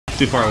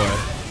Too far away.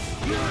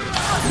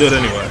 Do it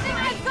anyway.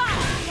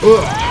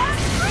 Ugh.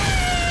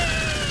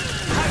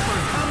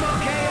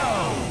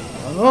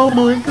 Oh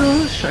my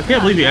gosh! I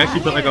can't believe he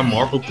actually put like a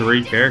Marvel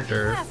 3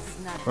 character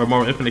or a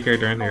Marvel Infinite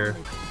character in here.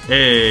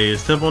 Hey,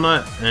 it's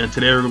TempleNUT, and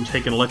today we're going to be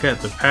taking a look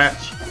at the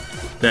patch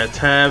that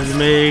Tabs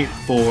made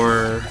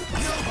for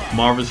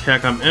Marvel's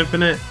Capcom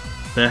Infinite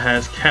that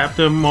has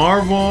Captain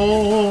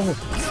Marvel,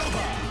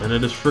 and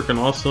it is freaking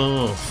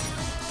awesome.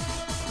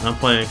 I'm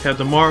playing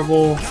Captain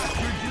Marvel,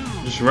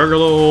 just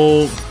regular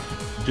old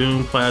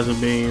Doom Plasma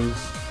Beam,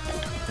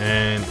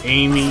 and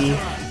Amy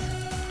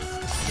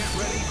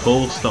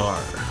Gold Star.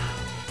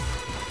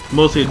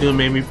 Mostly a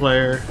Doom Amy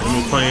player, and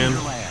we're playing.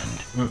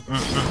 There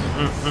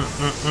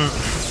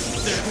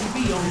can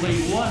be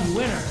only one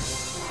winner.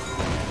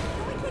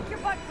 Can we kick your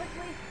butt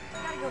quickly?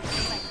 Gotta go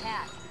kick my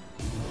cat.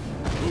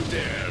 Who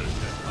dares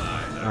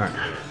defy? Alright.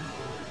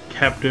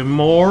 Captain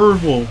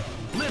Marvel.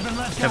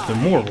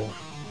 Captain Marvel.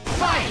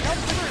 Fight!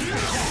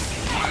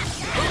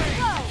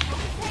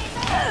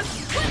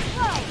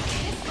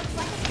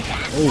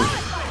 Oh.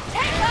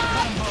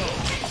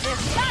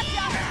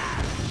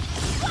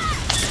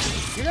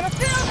 You're gonna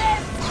feel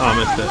this! Oh, I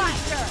missed it.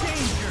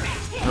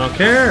 I don't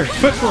care.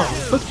 Quick blow.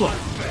 Quick blow.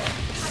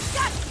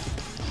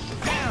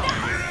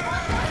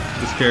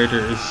 This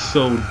character is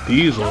so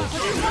diesel.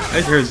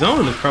 Actually, her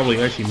zone is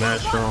probably actually mad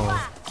strong.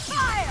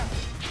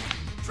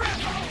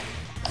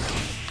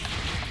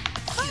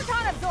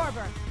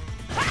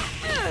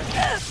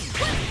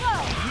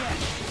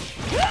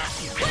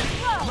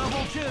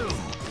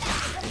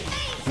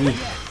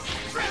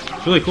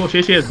 It's really cool. She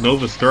actually has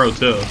Nova's throw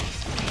too.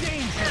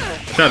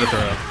 Try to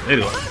throw.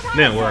 Anyway,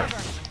 didn't work.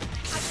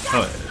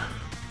 Oh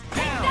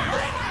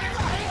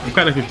yeah. I'm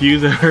kind of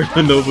confused at her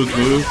Nova's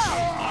moves.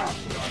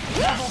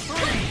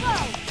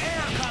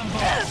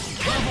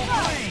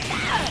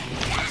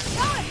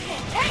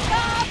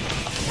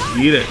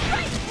 Eat it.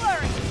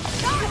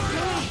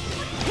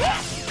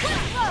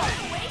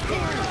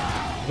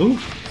 Ooh.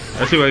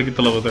 Let's see if I can get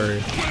to level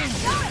 30.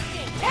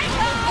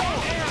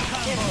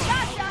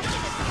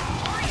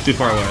 Too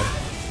far away.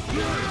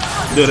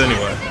 Do it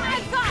anyway.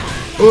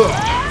 Ugh.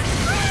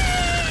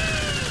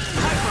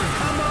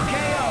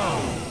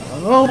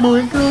 Oh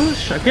my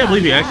gosh! I can't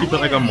believe he actually put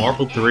like a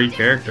Marvel 3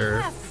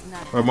 character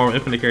or a Marvel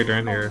Infinite character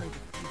in here.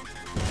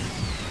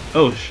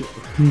 Oh shit.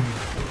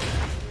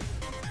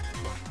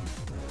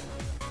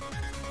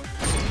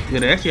 Yeah,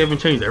 they actually haven't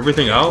changed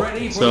everything out,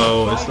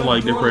 so it's still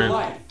like different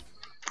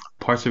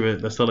parts of it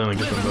that's still in like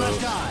different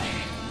modes.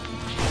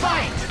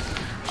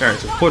 Alright,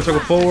 so quarter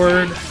circle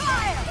forward,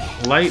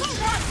 light,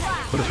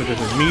 quarter circle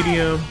is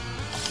medium,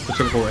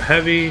 quarter circle forward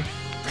heavy,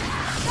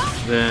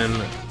 then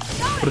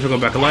quarter circle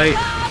back light,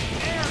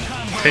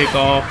 take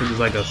off, which is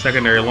like a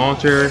secondary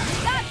launcher,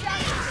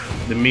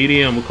 the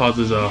medium will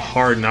causes a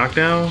hard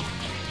knockdown,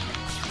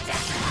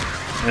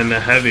 and the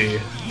heavy,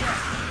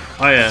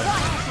 oh yeah,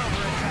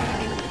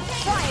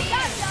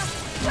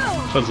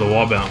 causes a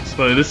wall bounce.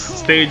 But this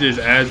stage is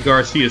as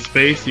Garcia's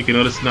space, you can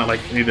notice not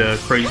like any of the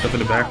crazy stuff in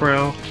the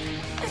background.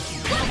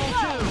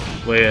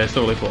 But yeah, it's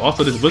totally cool.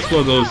 Also, this Blitz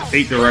Blow goes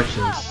 8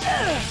 directions.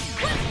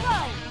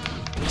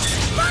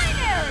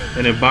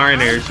 And in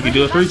binary, you can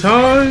do it 3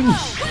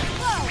 times!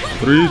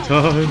 3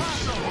 times!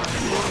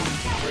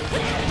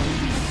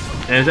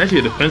 And it's actually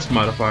a defense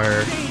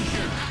modifier. I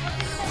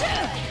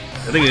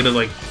think it does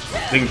like,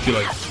 I think it's do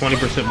like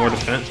 20% more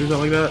defense or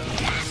something like that.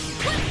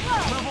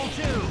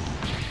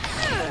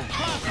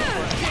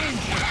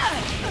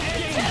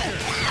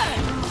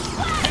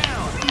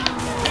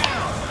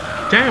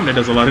 Damn, that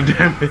does a lot of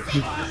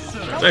damage.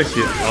 That's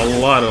actually a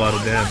lot of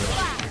damage.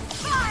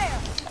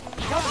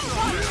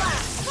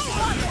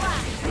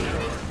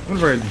 I'm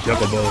ready to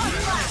juggle both.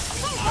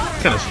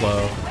 It's kind of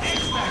slow.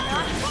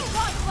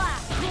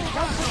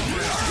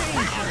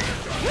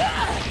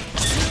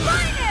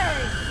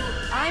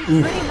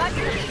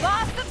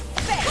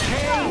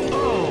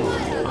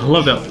 I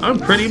love that. I'm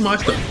pretty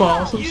much the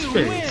boss of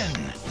space.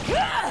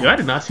 Yo, I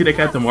did not see that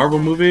Captain Marvel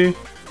movie.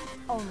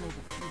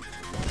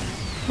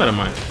 But I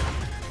might.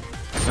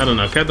 I don't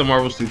know, Captain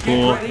Marvel's too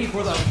cool.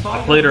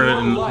 I played her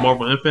in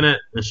Marvel Infinite,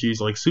 and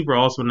she's like super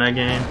awesome in that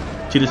game.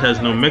 She just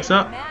has no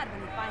mix-up.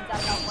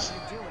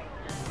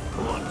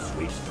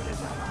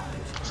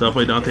 So I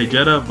played Dante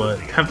Jetta,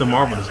 but Captain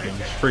Marvel in this game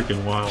is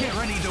freaking wild.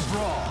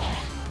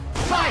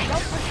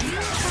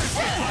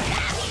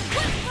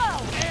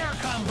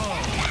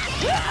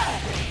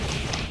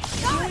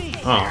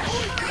 Oh,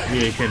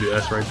 yeah, you can't do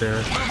S right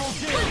there.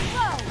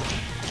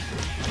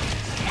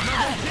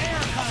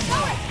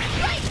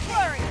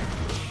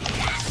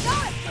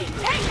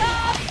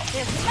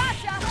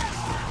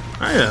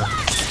 Oh yeah,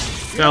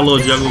 got a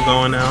little juggle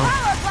going now.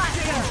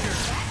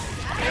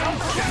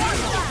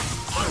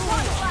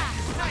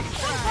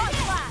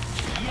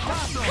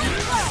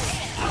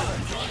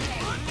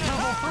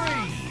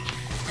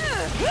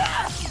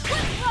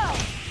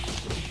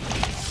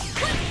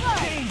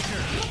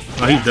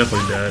 Oh, he's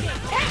definitely dead.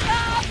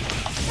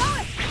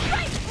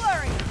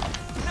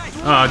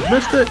 Oh, I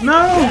missed it.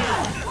 No!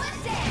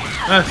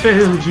 I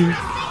failed you.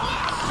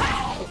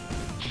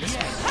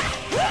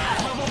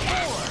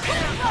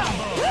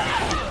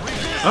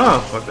 Oh,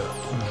 fuck that.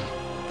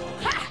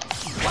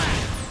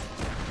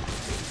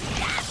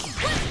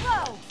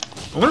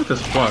 I wonder if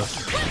this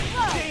plus.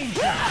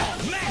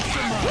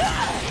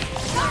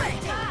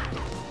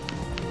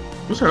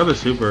 What's her other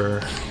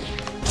super?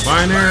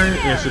 Binary?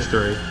 Yes, it's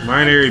 3.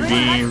 Binary,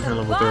 beam, and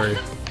level 3.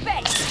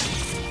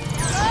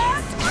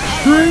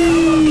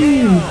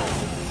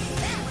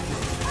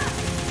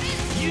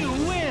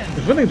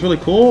 This thing's really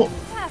cool.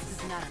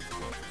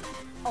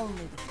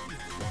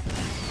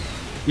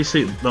 You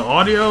see, the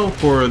audio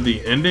for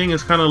the ending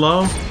is kind of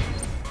low,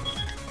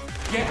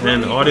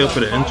 and the audio for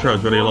the intro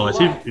is really low. Let's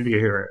see if you can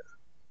hear it.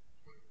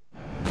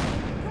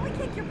 Can we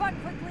kick your butt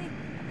quickly?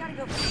 I've got to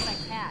go feed my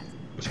cat.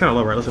 It's kind of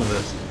low, right? Listen to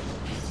this.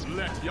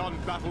 Let yon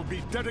battle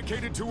be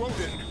dedicated to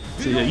Odin.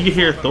 See, you can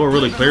hear Thor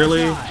really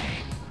clearly.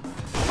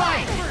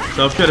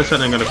 So I'm sure that's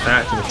something I'm gonna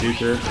patch in the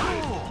future.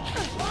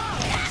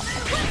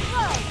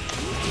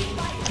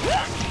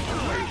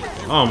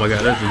 Oh my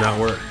god, that did not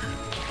work.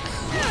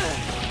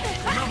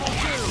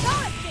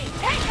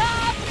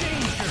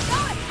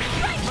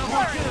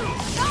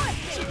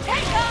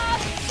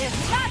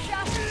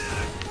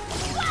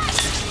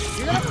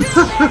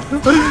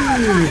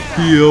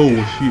 Yo,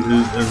 she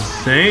is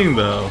insane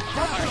though.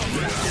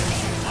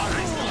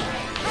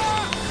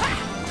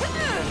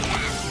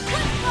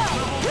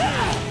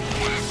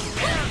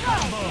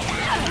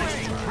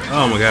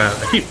 Oh my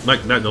god, I keep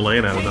like not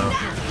delaying out of though.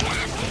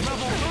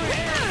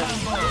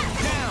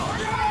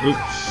 Oops.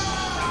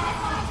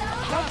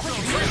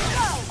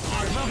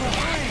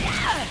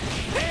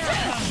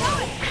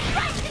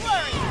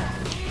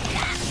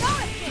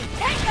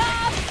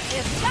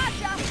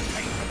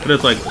 It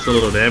is like it's a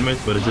little damage,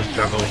 but it just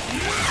juggle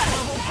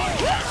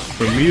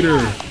per meter.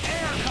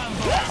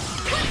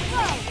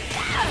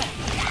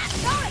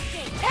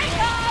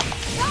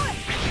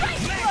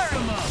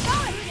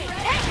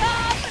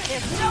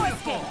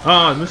 Oh,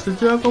 I missed the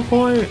juggle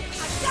point.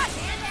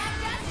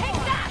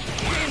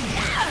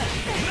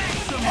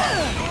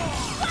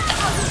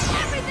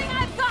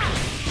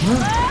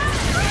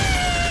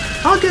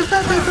 I'll get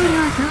back everything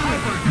I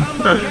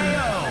got.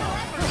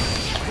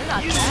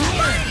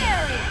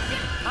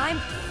 I'm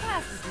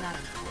fast as not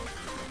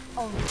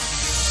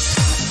only.